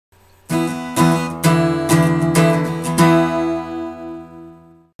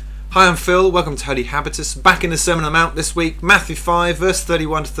Hi, I'm Phil. Welcome to Holy Habitus. Back in the Sermon on the Mount this week, Matthew 5, verse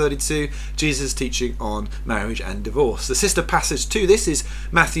 31 to 32, Jesus teaching on marriage and divorce. The sister passage to this is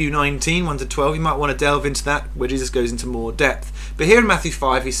Matthew 19, 1 to 12. You might want to delve into that, where Jesus goes into more depth. But here in Matthew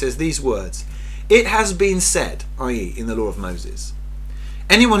 5, he says these words: "It has been said," i.e. in the law of Moses,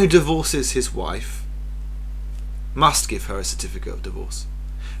 "anyone who divorces his wife must give her a certificate of divorce.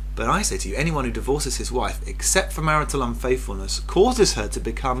 But I say to you, anyone who divorces his wife, except for marital unfaithfulness, causes her to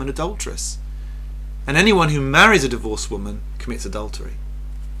become an adulteress. And anyone who marries a divorced woman commits adultery."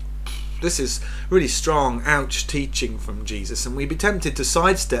 This is really strong, ouch teaching from Jesus, and we'd be tempted to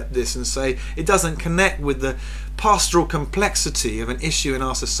sidestep this and say it doesn't connect with the pastoral complexity of an issue in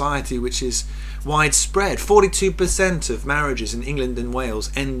our society which is widespread. 42% of marriages in England and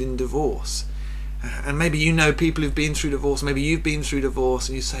Wales end in divorce. And maybe you know people who've been through divorce, maybe you've been through divorce,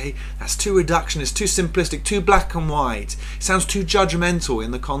 and you say, that's too reductionist, too simplistic, too black and white. It sounds too judgmental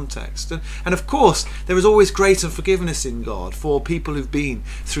in the context. And of course, there is always grace and forgiveness in God for people who've been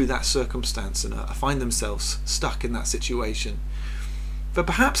through that circumstance and find themselves stuck in that situation. But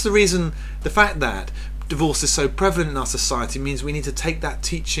perhaps the fact that divorce is so prevalent in our society means we need to take that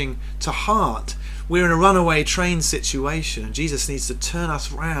teaching to heart. We're in a runaway train situation, and Jesus needs to turn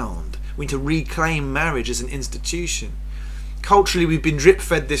us round. We need to reclaim marriage as an institution. Culturally, we've been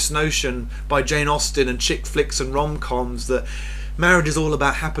drip-fed this notion by Jane Austen and chick flicks and rom-coms that marriage is all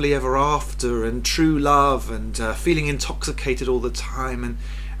about happily ever after and true love and feeling intoxicated all the time.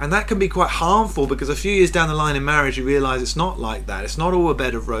 And that can be quite harmful, because a few years down the line in marriage you realise it's not like that. It's not all a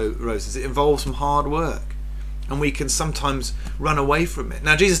bed of roses. It involves some hard work, and we can sometimes run away from it.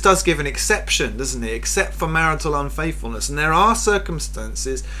 Now, Jesus does give an exception, doesn't he? Except for marital unfaithfulness. And there are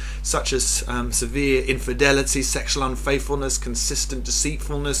circumstances such as severe infidelity, sexual unfaithfulness, consistent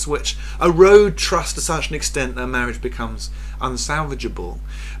deceitfulness, which erode trust to such an extent that marriage becomes unsalvageable.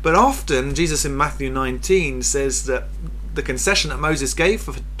 But often, Jesus in Matthew 19 says that the concession that Moses gave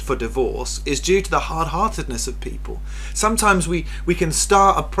for divorce is due to the hard-heartedness of people. Sometimes we can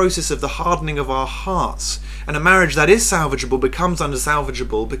start a process of the hardening of our hearts, and a marriage that is salvageable becomes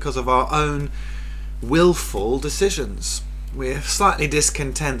unsalvageable because of our own willful decisions. We're slightly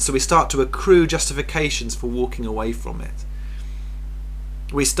discontent, so we start to accrue justifications for walking away from it.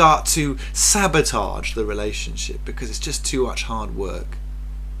 We start to sabotage the relationship because it's just too much hard work.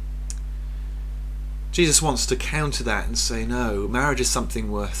 Jesus wants to counter that and say, no, marriage is something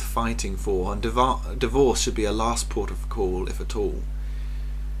worth fighting for, and divorce should be a last port of call, if at all.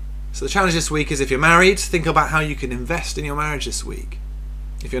 So the challenge this week is, if you're married, think about how you can invest in your marriage this week.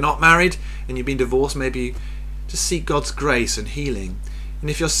 If you're not married and you've been divorced, maybe just seek God's grace and healing. And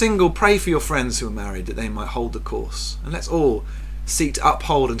if you're single, pray for your friends who are married that they might hold the course. And let's all seek to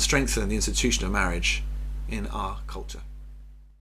uphold and strengthen the institution of marriage in our culture.